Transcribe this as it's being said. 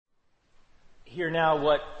Hear now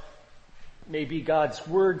what may be God's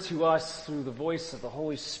word to us through the voice of the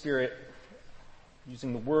Holy Spirit,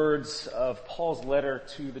 using the words of Paul's letter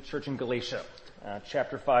to the church in Galatia,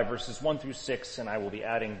 chapter 5, verses 1 through 6, and I will be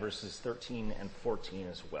adding verses 13 and 14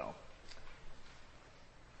 as well.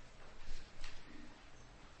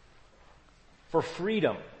 For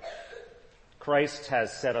freedom, Christ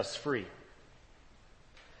has set us free.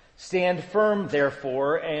 Stand firm,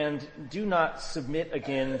 therefore, and do not submit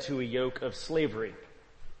again to a yoke of slavery.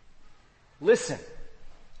 Listen,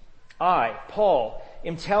 I, Paul,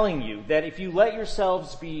 am telling you that if you let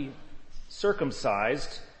yourselves be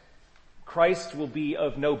circumcised, Christ will be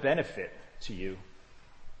of no benefit to you.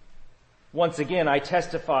 Once again, I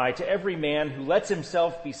testify to every man who lets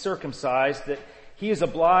himself be circumcised that he is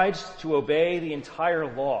obliged to obey the entire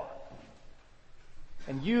law.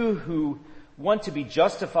 And you who want to be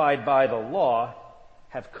justified by the law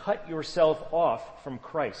have cut yourself off from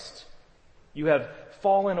Christ. You have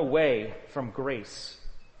fallen away from grace.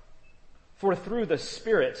 For through the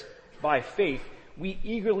Spirit, by faith, we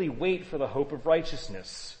eagerly wait for the hope of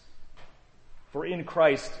righteousness. For in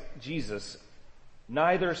Christ Jesus,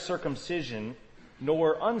 neither circumcision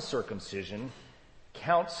nor uncircumcision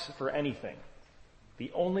counts for anything.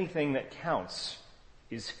 The only thing that counts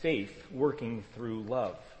is faith working through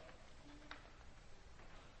love.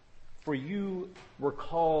 For you were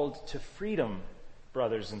called to freedom,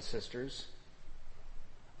 brothers and sisters.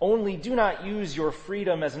 Only do not use your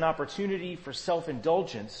freedom as an opportunity for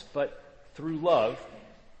self-indulgence, but through love,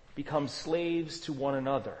 become slaves to one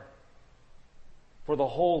another. For the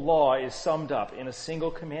whole law is summed up in a single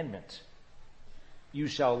commandment. You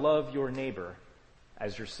shall love your neighbor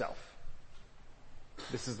as yourself.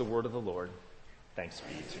 This is the word of the Lord. Thanks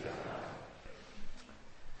be to God.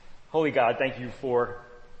 Holy God, thank you for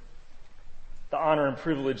the honor and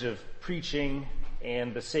privilege of preaching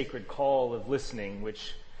and the sacred call of listening,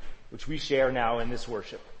 which we share now in this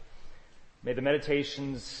worship. May the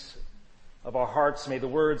meditations of our hearts, may the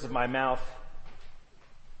words of my mouth,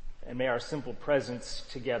 and may our simple presence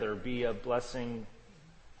together be a blessing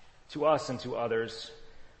to us and to others,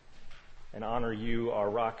 and honor you, our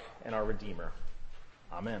rock and our Redeemer.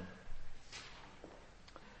 Amen.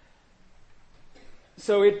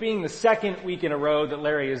 So it being the second week in a row that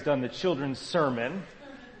Larry has done the children's sermon,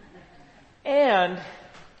 and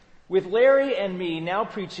with Larry and me now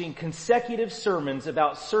preaching consecutive sermons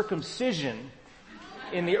about circumcision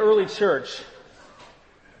in the early church,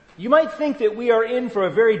 you might think that we are in for a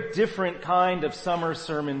very different kind of summer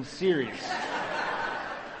sermon series.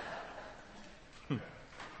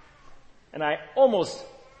 And I almost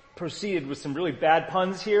proceeded with some really bad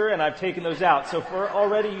puns here, and I've taken those out. So for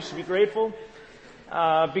already, you should be grateful.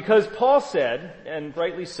 Because Paul said, and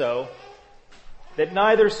rightly so, that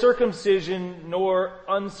neither circumcision nor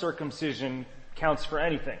uncircumcision counts for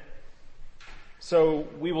anything. So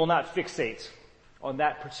we will not fixate on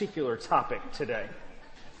that particular topic today.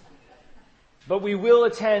 But we will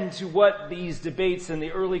attend to what these debates in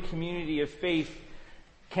the early community of faith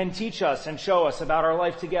can teach us and show us about our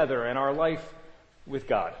life together and our life with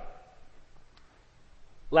God.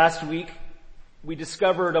 Last week, we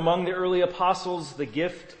discovered among the early apostles the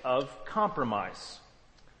gift of compromise,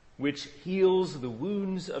 which heals the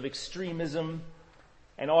wounds of extremism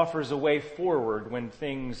and offers a way forward when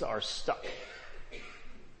things are stuck.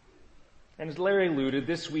 And as Larry alluded,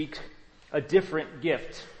 this week, a different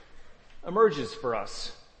gift emerges for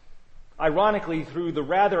us, ironically through the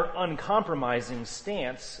rather uncompromising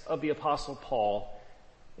stance of the Apostle Paul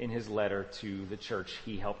in his letter to the church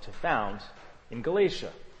he helped to found in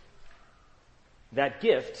Galatia. That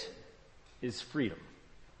gift is freedom.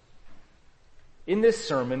 In this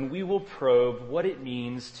sermon, we will probe what it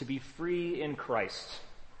means to be free in Christ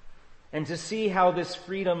and to see how this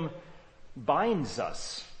freedom binds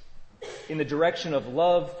us in the direction of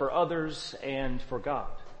love for others and for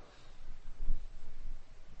God.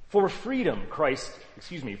 For freedom,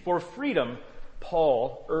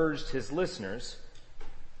 Paul urged his listeners,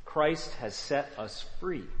 Christ has set us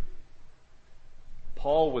free.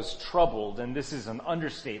 Paul was troubled, and this is an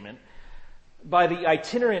understatement, by the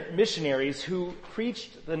itinerant missionaries who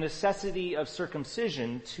preached the necessity of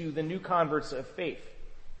circumcision to the new converts of faith.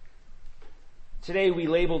 Today we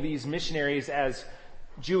label these missionaries as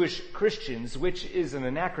Jewish Christians, which is an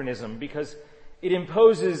anachronism because it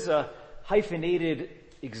imposes a hyphenated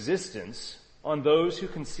existence on those who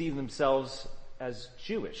conceive themselves as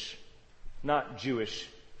Jewish, not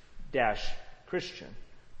Jewish-Christian.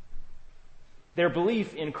 Their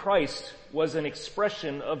belief in Christ was an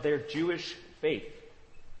expression of their Jewish faith.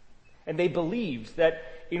 And they believed that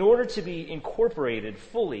in order to be incorporated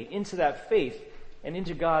fully into that faith, and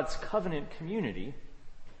into God's covenant community,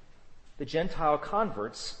 the Gentile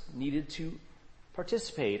converts needed to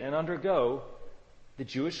participate and undergo the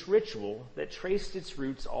Jewish ritual that traced its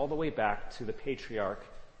roots all the way back to the patriarch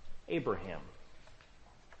Abraham.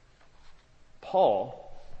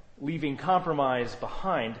 Paul, leaving compromise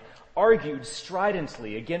behind, argued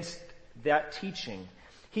stridently against that teaching.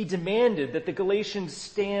 He demanded that the Galatians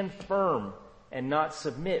stand firm and not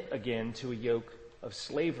submit again to a yoke of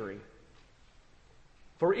slavery.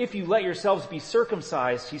 For if you let yourselves be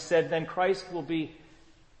circumcised, he said, then Christ will be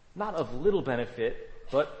not of little benefit,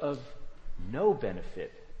 but of no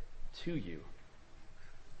benefit to you.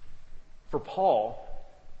 For Paul,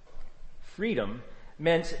 freedom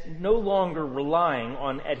meant no longer relying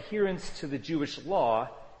on adherence to the Jewish law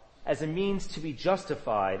as a means to be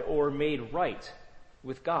justified or made right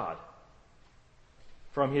with God.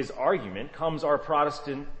 From his argument comes our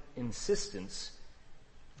Protestant insistence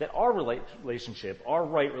that our right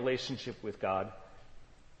relationship with God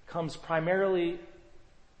comes primarily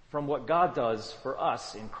from what God does for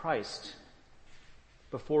us in Christ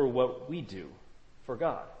before what we do for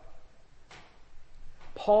God.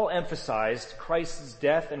 Paul emphasized Christ's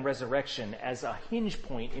death and resurrection as a hinge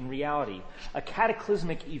point in reality, a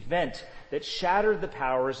cataclysmic event that shattered the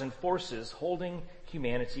powers and forces holding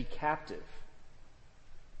humanity captive.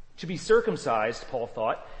 To be circumcised, Paul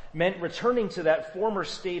thought, meant returning to that former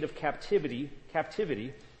state of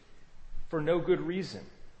captivity for no good reason,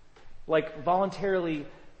 like voluntarily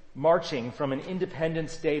marching from an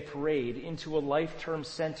Independence Day parade into a life-term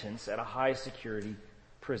sentence at a high-security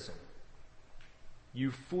prison.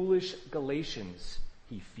 You foolish Galatians,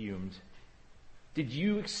 he fumed. Did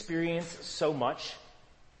you experience so much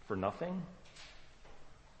for nothing?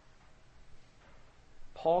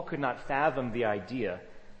 Paul could not fathom the idea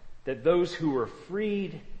that those who were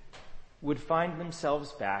freed would find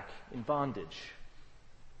themselves back in bondage.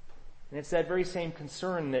 And it's that very same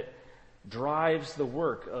concern that drives the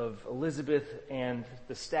work of Elizabeth and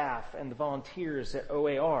the staff and the volunteers at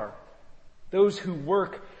OAR. Those who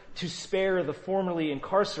work to spare the formerly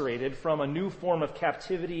incarcerated from a new form of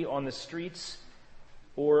captivity on the streets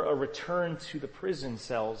or a return to the prison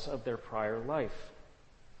cells of their prior life.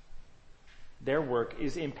 Their work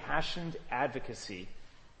is impassioned advocacy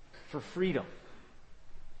for freedom,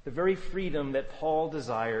 the very freedom that Paul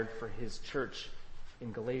desired for his church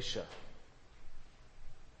in Galatia.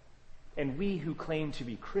 And we who claim to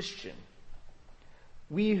be Christian,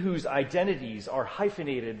 we whose identities are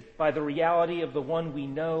hyphenated by the reality of the one we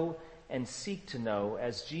know and seek to know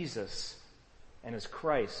as Jesus and as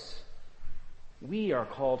Christ, we are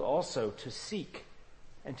called also to seek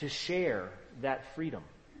and to share that freedom.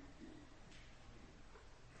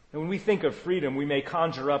 And when we think of freedom, we may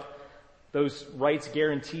conjure up those rights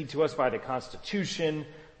guaranteed to us by the Constitution,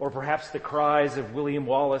 or perhaps the cries of William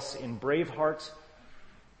Wallace in Braveheart.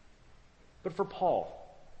 But for Paul,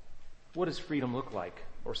 what does freedom look like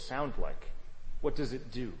or sound like? What does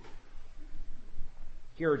it do?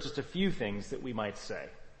 Here are just a few things that we might say.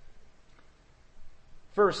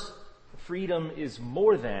 First, freedom is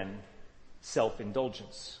more than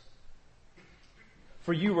self-indulgence.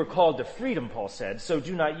 For you were called to freedom, Paul said, so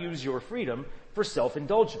do not use your freedom for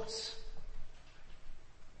self-indulgence.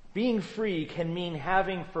 Being free can mean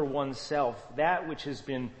having for oneself that which has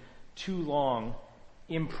been too long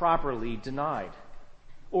improperly denied.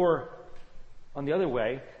 Or, on the other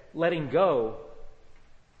way, letting go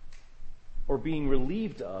or being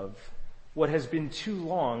relieved of what has been too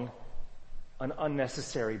long an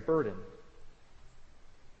unnecessary burden.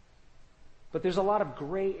 But there's a lot of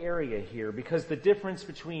gray area here because the difference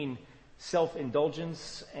between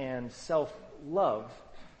self-indulgence and self-love,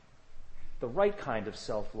 the right kind of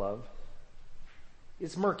self-love,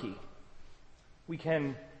 is murky. We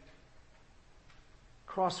can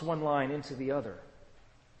cross one line into the other.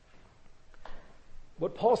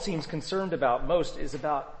 What Paul seems concerned about most is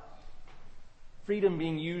about freedom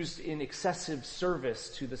being used in excessive service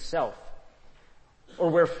to the self, or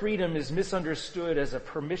where freedom is misunderstood as a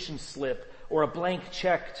permission slip or a blank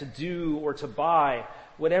check to do or to buy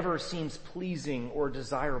whatever seems pleasing or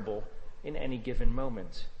desirable in any given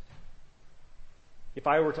moment. If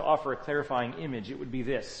I were to offer a clarifying image, it would be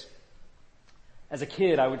this. As a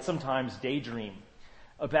kid, I would sometimes daydream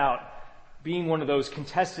about being one of those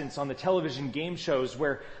contestants on the television game shows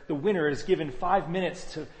where the winner is given 5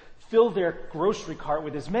 minutes to fill their grocery cart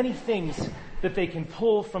with as many things that they can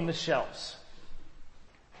pull from the shelves.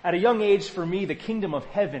 At a young age, for me, the kingdom of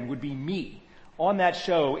heaven would be me on that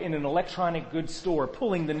show in an electronic goods store,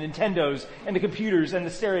 pulling the Nintendos and the computers and the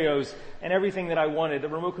stereos and everything that I wanted, the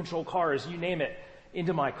remote control cars, you name it,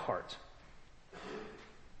 into my cart.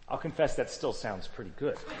 I'll confess that still sounds pretty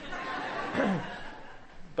good.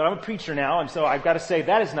 But I'm a preacher now, and so I've got to say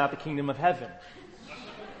that is not the kingdom of heaven.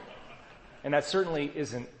 And that certainly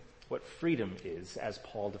isn't what freedom is, as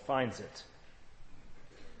Paul defines it.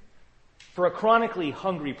 For a chronically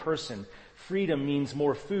hungry person, freedom means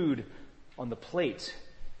more food on the plate.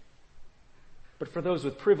 But for those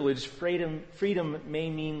with privilege, freedom may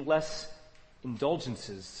mean less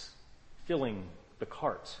indulgences filling the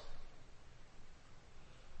cart.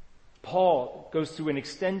 Paul goes through an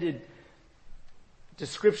extended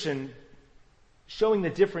description showing the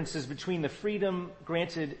differences between the freedom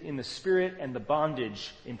granted in the Spirit and the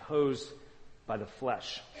bondage imposed by the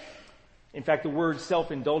flesh. In fact, the word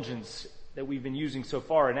self-indulgence that we've been using so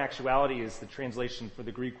far in actuality is the translation for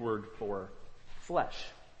the Greek word for flesh.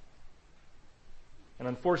 And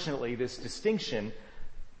unfortunately, this distinction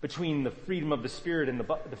between the freedom of the Spirit and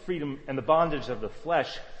the freedom and the bondage of the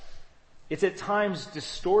flesh, it's at times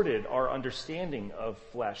distorted our understanding of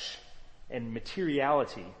flesh and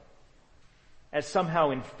materiality as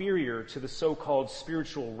somehow inferior to the so-called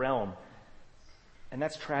spiritual realm. And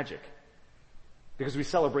that's tragic, because we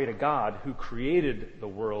celebrate a God who created the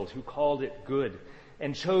world, who called it good,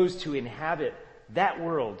 and chose to inhabit that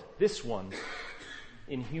world, this one,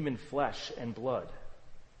 in human flesh and blood.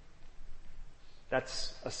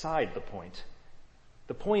 That's aside the point.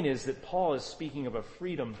 The point is that Paul is speaking of a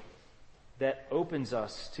freedom that opens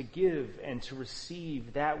us to give and to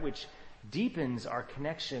receive that which deepens our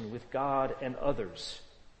connection with God and others.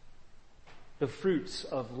 The fruits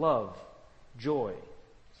of love, joy,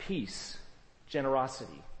 peace,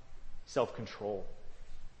 generosity, self-control.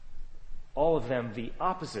 All of them the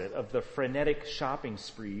opposite of the frenetic shopping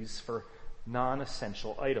sprees for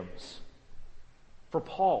non-essential items. For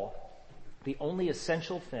Paul, the only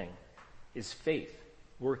essential thing is faith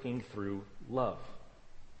working through love.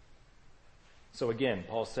 So again,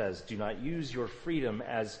 Paul says, do not use your freedom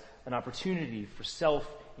as an opportunity for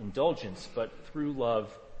self-indulgence, but through love,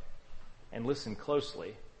 and listen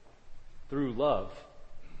closely, through love,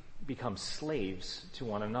 become slaves to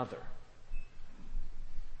one another.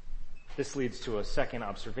 This leads to a second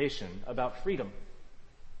observation about freedom.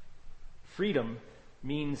 Freedom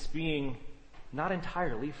means being not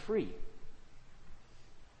entirely free.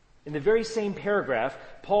 In the very same paragraph,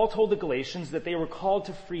 Paul told the Galatians that they were called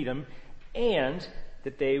to freedom and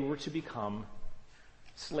that they were to become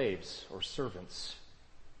slaves or servants.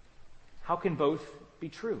 How can both be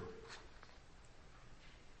true?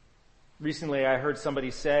 Recently, I heard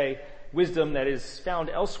somebody say wisdom that is found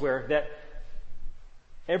elsewhere, that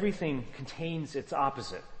everything contains its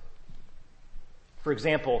opposite. For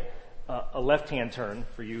example, a left-hand turn,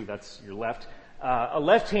 for you, that's your left. A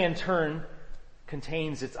left-hand turn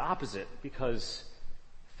contains its opposite, because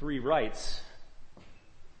 3 rights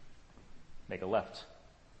make a left.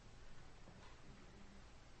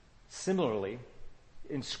 Similarly,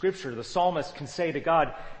 in Scripture, the psalmist can say to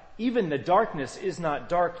God, even the darkness is not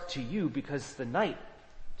dark to you, because the night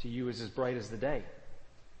to you is as bright as the day.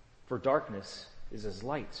 For darkness is as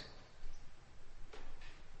light.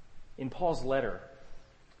 In Paul's letter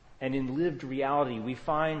and in lived reality, we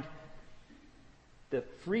find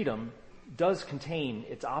that freedom does contain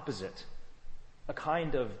its opposite, a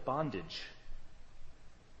kind of bondage.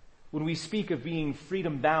 When we speak of being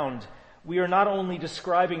freedom-bound, we are not only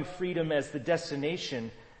describing freedom as the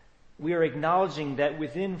destination, we are acknowledging that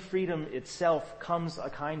within freedom itself comes a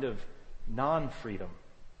kind of non-freedom.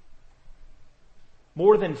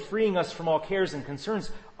 More than freeing us from all cares and concerns,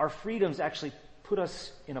 our freedoms actually put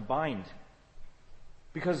us in a bind.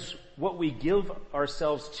 Because what we give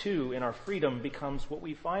ourselves to in our freedom becomes what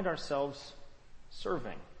we find ourselves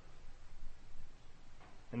serving.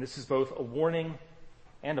 And this is both a warning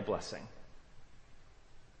and a blessing.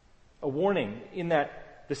 A warning in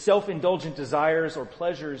that the self-indulgent desires or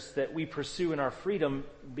pleasures that we pursue in our freedom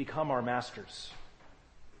become our masters.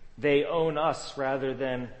 They own us rather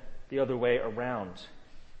than the other way around.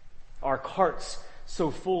 Our carts,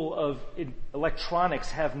 so full of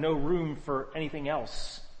electronics, have no room for anything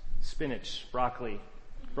else. Spinach, broccoli,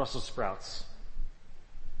 Brussels sprouts.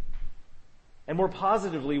 And more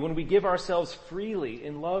positively, when we give ourselves freely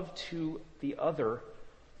in love to the other,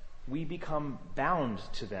 we become bound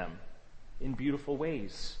to them in beautiful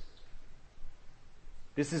ways.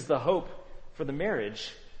 This is the hope for the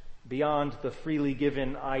marriage beyond the freely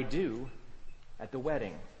given I do at the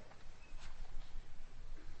wedding.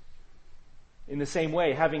 In the same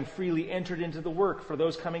way, having freely entered into the work for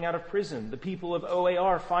those coming out of prison, the people of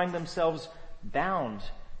OAR find themselves bound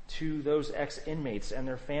to those ex-inmates and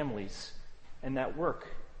their families and that work.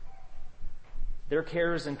 Their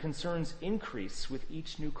cares and concerns increase with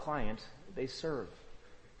each new client they serve.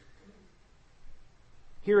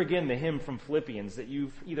 Hear again the hymn from Philippians that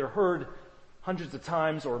you've either heard hundreds of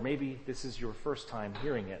times or maybe this is your first time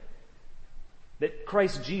hearing it. That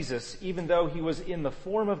Christ Jesus, even though he was in the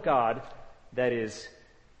form of God, that is,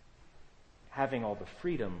 having all the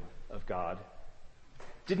freedom of God,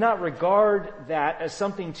 did not regard that as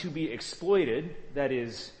something to be exploited, that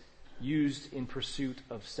is, used in pursuit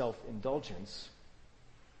of self-indulgence,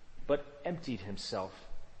 but emptied himself,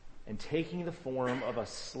 and taking the form of a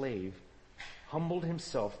slave, humbled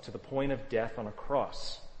himself to the point of death on a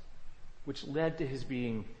cross, which led to his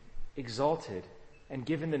being exalted and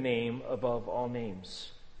given the name above all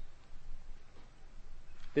names.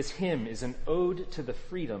 This hymn is an ode to the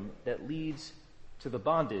freedom that leads to the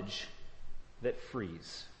bondage that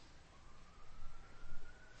frees.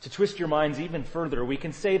 To twist your minds even further, we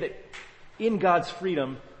can say that in God's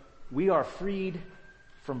freedom, we are freed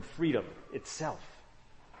from freedom itself.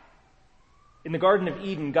 In the Garden of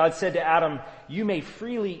Eden, God said to Adam, "You may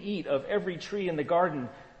freely eat of every tree in the garden,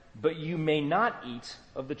 but you may not eat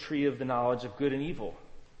of the tree of the knowledge of good and evil.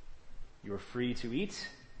 You are free to eat.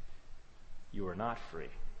 You are not free.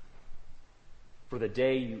 For the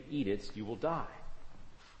day you eat it, you will die."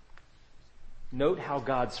 Note how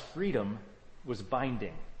God's freedom was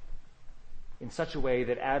binding in such a way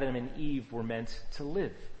that Adam and Eve were meant to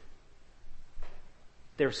live.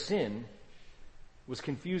 Their sin was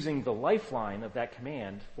confusing the lifeline of that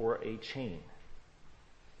command for a chain,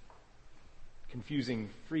 confusing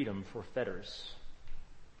freedom for fetters.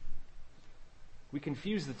 We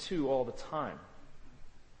confuse the two all the time.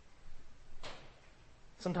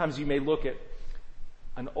 Sometimes you may look at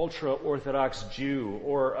an ultra-Orthodox Jew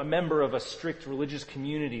or a member of a strict religious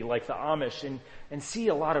community like the Amish and see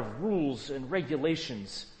a lot of rules and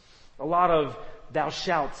regulations, a lot of thou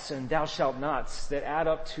shalts and thou shalt nots that add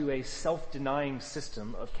up to a self-denying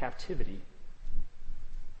system of captivity.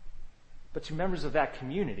 But to members of that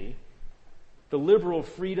community, the liberal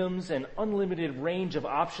freedoms and unlimited range of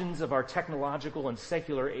options of our technological and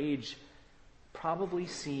secular age probably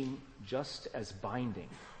seem just as binding.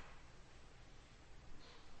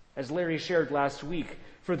 As Larry shared last week,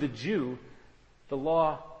 for the Jew, the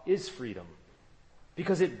law is freedom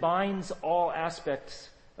because it binds all aspects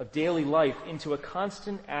of daily life into a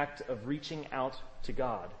constant act of reaching out to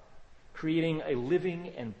God, creating a living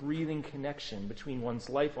and breathing connection between one's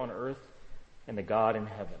life on earth and the God in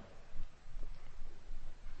heaven.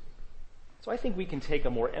 So I think we can take a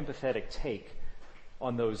more empathetic take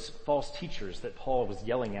on those false teachers that Paul was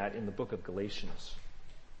yelling at in the book of Galatians.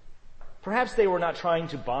 Perhaps they were not trying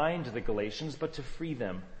to bind the Galatians, but to free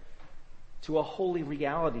them to a holy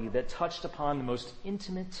reality that touched upon the most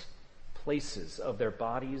intimate places of their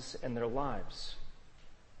bodies and their lives.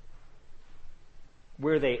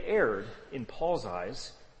 Where they erred, in Paul's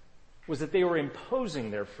eyes, was that they were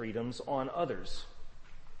imposing their freedoms on others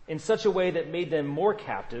in such a way that made them more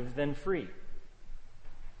captive than free.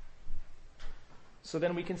 So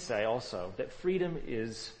then we can say also that freedom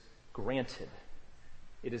is granted.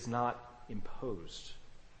 It is not imposed.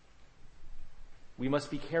 We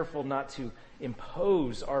must be careful not to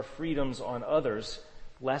impose our freedoms on others,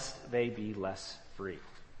 lest they be less free.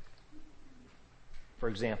 For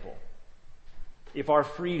example, if our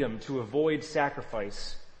freedom to avoid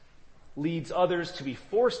sacrifice leads others to be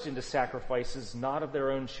forced into sacrifices not of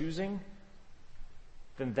their own choosing,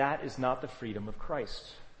 then that is not the freedom of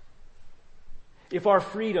Christ. If our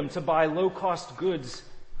freedom to buy low-cost goods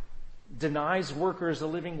denies workers a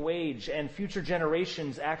living wage and future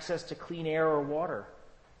generations access to clean air or water,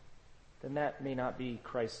 then that may not be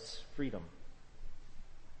Christ's freedom.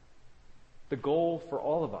 The goal for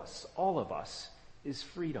all of us, is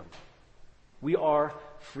freedom. We are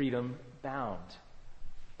freedom bound,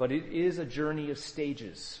 but it is a journey of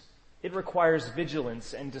stages. It requires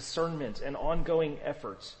vigilance and discernment and ongoing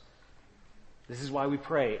effort. This is why we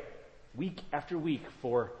pray week after week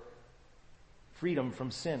for freedom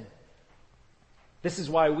from sin. This is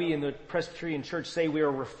why we in the Presbyterian Church say we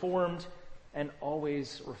are reformed and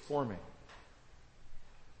always reforming.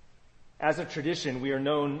 As a tradition, we are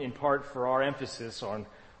known in part for our emphasis on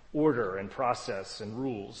order and process and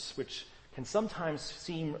rules, which can sometimes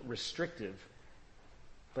seem restrictive,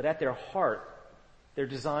 but at their heart, they're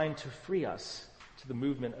designed to free us to the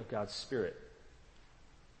movement of God's Spirit.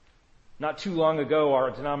 Not too long ago,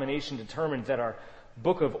 our denomination determined that our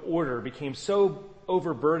book of order became so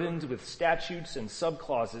overburdened with statutes and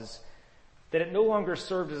subclauses that it no longer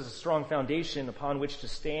served as a strong foundation upon which to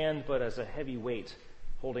stand, but as a heavy weight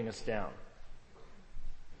holding us down.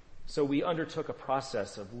 So we undertook a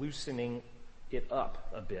process of loosening it up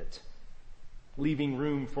a bit, leaving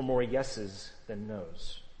room for more yeses than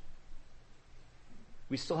nos.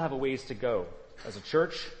 We still have a ways to go as a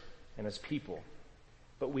church and as people,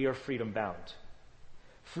 but we are freedom bound.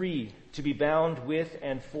 Free to be bound with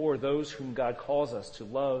and for those whom God calls us to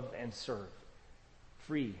love and serve.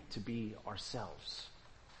 Free to be ourselves.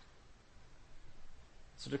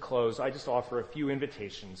 So to close, I just offer a few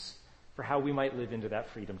invitations for how we might live into that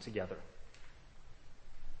freedom together.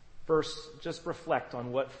 First, just reflect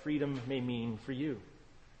on what freedom may mean for you.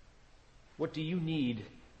 What do you need,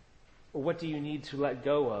 or what do you need to let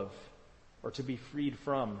go of, or to be freed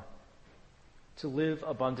from, to live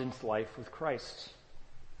abundant life with Christ?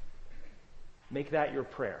 Make that your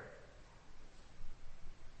prayer.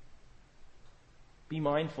 Be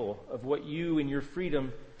mindful of what you in your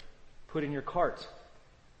freedom put in your cart,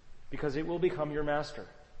 because it will become your master.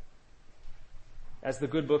 As the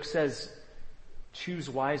good book says, choose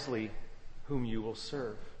wisely whom you will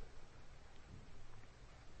serve.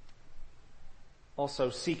 Also,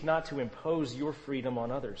 seek not to impose your freedom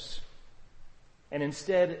on others, and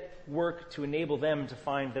instead work to enable them to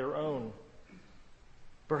find their own.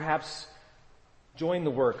 Perhaps join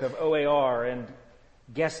the work of OAR and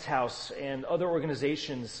Guest House and other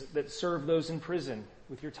organizations that serve those in prison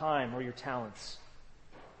with your time or your talents.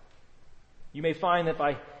 You may find that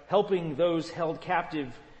by helping those held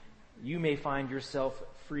captive, you may find yourself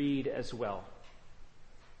freed as well.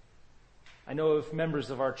 I know of members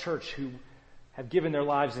of our church who have given their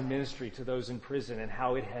lives in ministry to those in prison and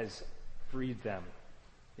how it has freed them.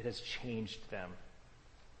 It has changed them.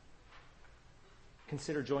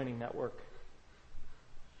 Consider joining that work.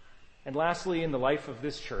 And lastly, in the life of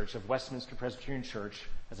this church, of Westminster Presbyterian Church,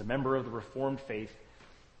 as a member of the Reformed faith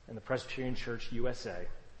and the Presbyterian Church USA,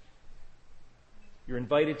 you're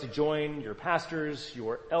invited to join your pastors,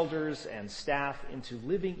 your elders, and staff into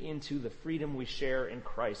living into the freedom we share in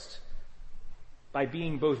Christ by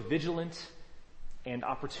being both vigilant and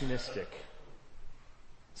opportunistic,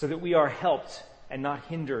 so that we are helped and not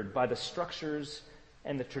hindered by the structures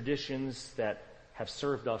and the traditions that have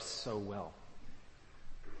served us so well.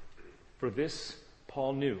 For this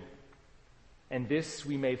Paul knew, and this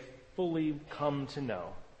we may fully come to know,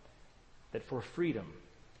 that for freedom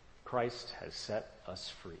Christ has set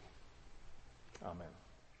us free. Amen.